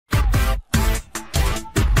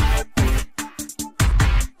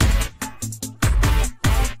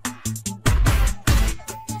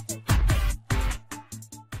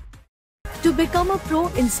become a pro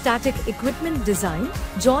in static equipment design,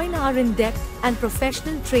 join our in-depth and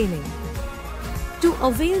professional training. To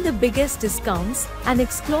avail the biggest discounts and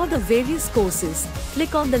explore the various courses,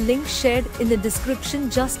 click on the link shared in the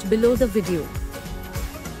description just below the video.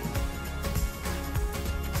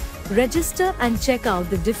 Register and check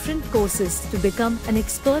out the different courses to become an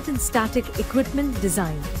expert in static equipment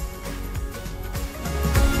design.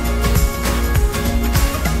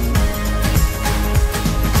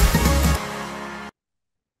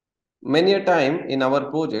 Many a time in our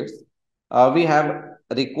projects, we have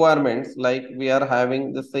requirements like we are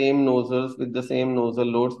having the same nozzles with the same nozzle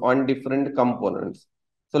loads on different components.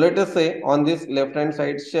 So let us say on this left hand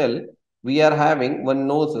side shell, we are having one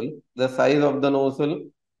nozzle. The size of the nozzle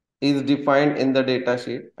is defined in the data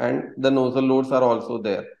sheet and the nozzle loads are also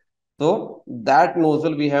there. So that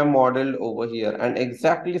nozzle we have modeled over here, and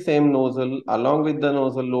exactly same nozzle along with the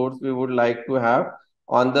nozzle loads we would like to have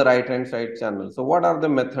on the right hand side channel. So what are the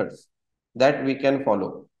methods that we can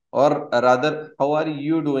follow, or rather how are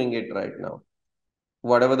you doing it right now?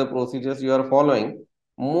 Whatever the procedures you are following,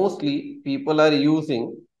 mostly people are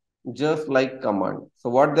using just like command. So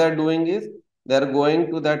what they are doing is they are going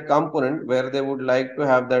to that component where they would like to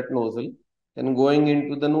have that nozzle and going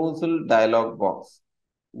into the nozzle dialog box.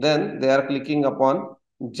 Then they are clicking upon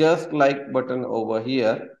just like button over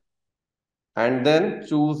here and then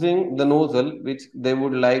choosing the nozzle which they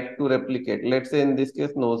would like to replicate. Let's say in this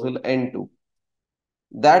case nozzle N2.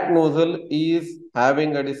 That nozzle is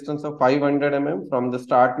having a distance of 500 mm from the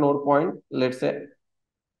start node point. Let's say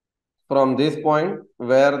from this point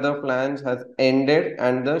where the flange has ended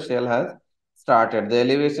and the shell has started. The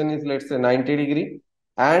elevation is, let's say, 90 degree,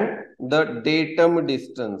 and the datum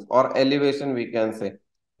distance or elevation we can say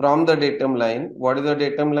from the datum line. What is the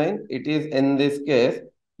datum line? It is in this case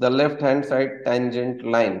the left hand side tangent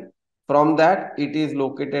line. From that it is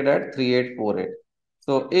located at 3848.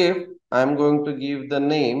 So if I am going to give the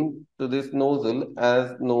name to this nozzle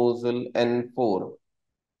as nozzle N4.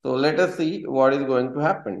 So let us see what is going to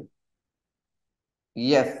happen.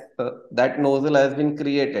 Yes, that nozzle has been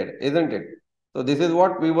created, isn't it? So this is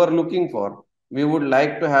what we were looking for. We would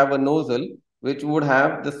like to have a nozzle which would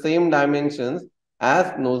have the same dimensions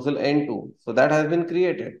as nozzle N2. So that has been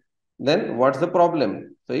created. Then what's the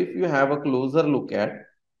problem? So if you have a closer look at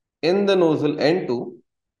in the nozzle N2,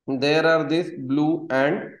 there are these blue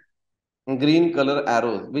and green color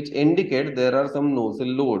arrows which indicate there are some nozzle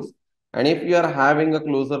loads. And if you are having a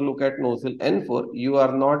closer look at nozzle N4, you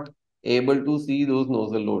are not able to see those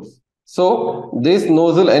nozzle loads. So this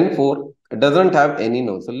nozzle N4 doesn't have any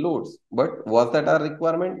nozzle loads. But was that our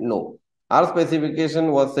requirement? No. Our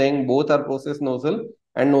specification was saying both are process nozzle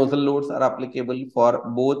and nozzle loads are applicable for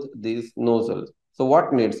both these nozzles. So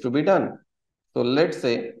what needs to be done? So let's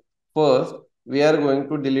say first we are going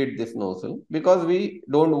to delete this nozzle because we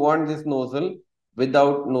don't want this nozzle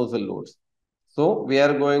without nozzle loads. So we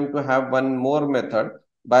are going to have one more method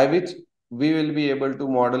by which we will be able to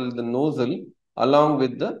model the nozzle along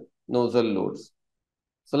with the nozzle loads.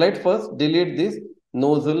 So let's first delete this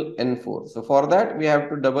nozzle N4. So for that we have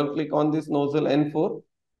to double click on this nozzle N4,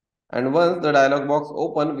 and once the dialog box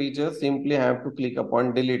open, we just simply have to click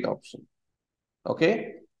upon delete option.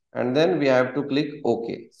 Okay. And then we have to click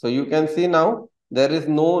OK. So you can see now there is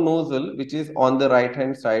no nozzle which is on the right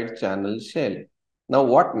hand side channel shell. Now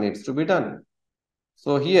what needs to be done?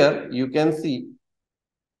 So here you can see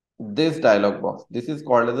this dialog box. This is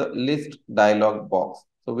called as a list dialog box.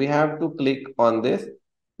 So we have to click on this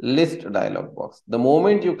list dialog box. The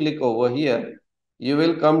moment you click over here, you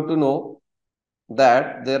will come to know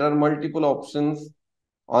that there are multiple options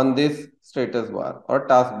on this status bar or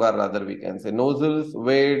task bar, rather we can say nozzles,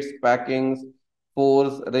 weights, packings,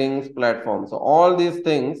 force, rings, platforms. So all these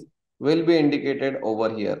things will be indicated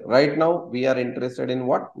over here. Right now we are interested in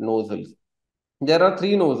what? Nozzles. There are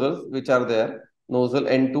three nozzles which are there. Nozzle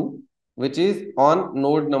N2 which is on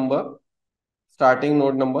node number, starting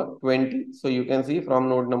node number 20. So you can see from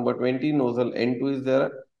node number 20 nozzle N2 is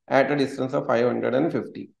there at a distance of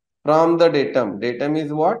 550. From the datum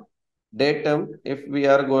is what? Datum, if we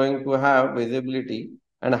are going to have visibility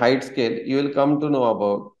and height scale, you will come to know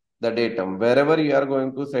about the datum. Wherever you are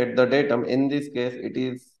going to set the datum, in this case, it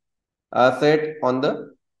is set on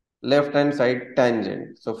the left hand side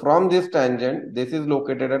tangent. So from this tangent, this is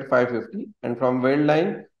located at 550, and from weld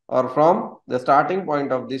line or from the starting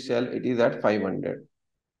point of this shell, it is at 500.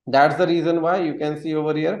 That's the reason why you can see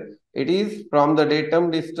over here, it is from the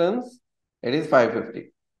datum distance, it is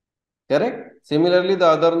 550. Correct? Similarly, the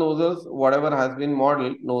other nozzles, whatever has been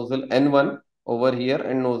modeled, nozzle N1 over here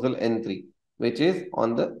and nozzle N3, which is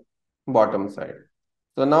on the bottom side.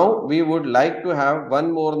 So now we would like to have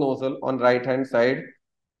one more nozzle on right hand side,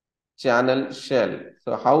 channel shell.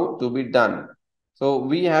 So how to be done? So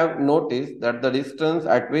we have noticed that the distance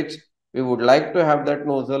at which we would like to have that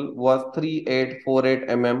nozzle was 3848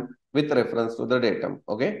 mm with reference to the datum.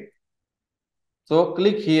 Okay. So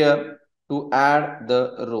click here to add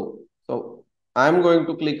the row. So I'm going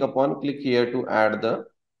to click here to add the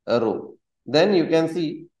row. Then you can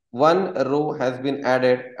see one row has been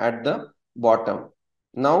added at the bottom.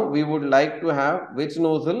 Now we would like to have which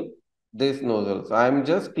nozzle? This nozzle. So I'm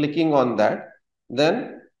just clicking on that.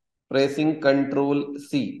 Then pressing Control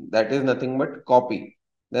C. That is nothing but copy.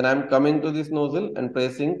 Then I'm coming to this nozzle and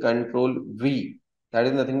pressing Control V. That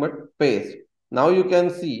is nothing but paste. Now you can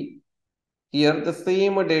see here the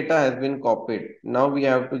same data has been copied. Now we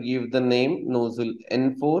have to give the name nozzle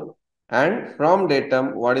N4 and from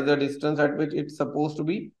datum what is the distance at which it's supposed to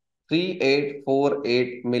be?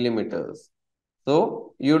 3848 millimeters.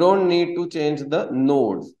 So you don't need to change the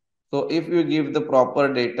nodes. So if you give the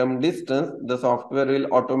proper datum distance, the software will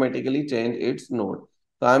automatically change its node.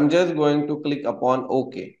 So I'm just going to click upon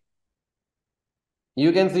OK.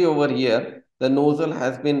 You can see over here, the nozzle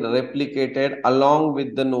has been replicated along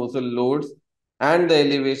with the nozzle loads and the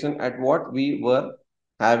elevation at what we were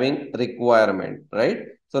having requirement, right?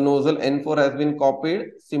 So nozzle N4 has been copied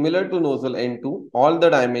similar to nozzle N2, all the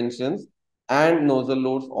dimensions and nozzle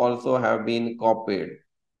loads also have been copied.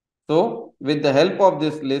 So with the help of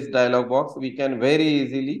this list dialog box, we can very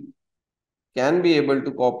easily can be able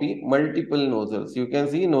to copy multiple nozzles. You can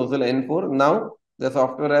see nozzle N4. Now the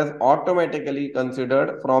software has automatically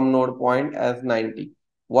considered from node point as 90.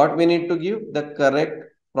 What we need to give? The correct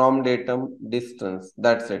from datum distance.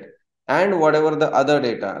 That's it. And whatever the other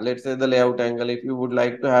data, let's say the layout angle, if you would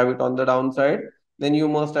like to have it on the downside, then you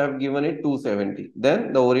must have given it 270.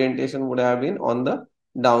 Then the orientation would have been on the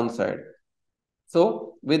downside.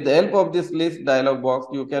 So with the help of this list dialog box,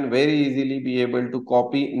 you can very easily be able to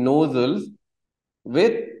copy nozzles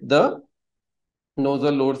with the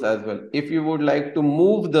nozzle loads as well. If you would like to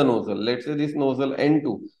move the nozzle, let's say this nozzle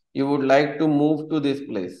N2, you would like to move to this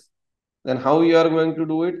place. Then how you are going to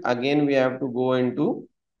do it? Again, we have to go into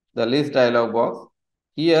the list dialog box.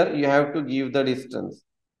 Here you have to give the distance.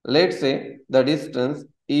 Let's say the distance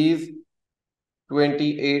is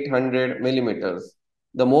 2800 millimeters.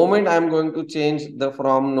 The moment I'm going to change the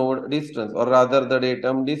from node distance or rather the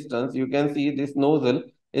datum distance, you can see this nozzle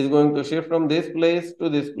is going to shift from this place to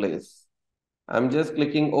this place. I'm just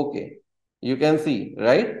clicking OK. You can see,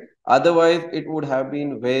 right? Otherwise, it would have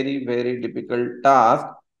been very, very difficult task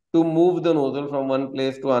to move the nozzle from one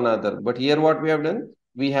place to another. But here what we have done,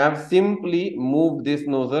 we have simply moved this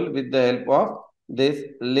nozzle with the help of this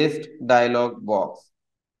list dialog box.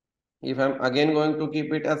 If I'm again going to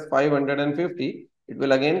keep it as 550, it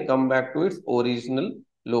will again come back to its original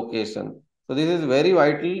location. So this is very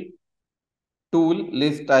vital tool,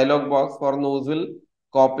 list dialog box for nozzle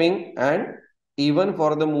copying, and even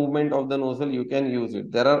for the movement of the nozzle you can use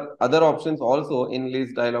it. There are other options also in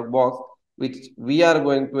list dialog box which we are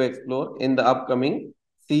going to explore in the upcoming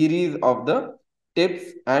series of the tips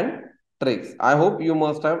and tricks. I hope you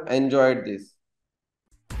must have enjoyed this.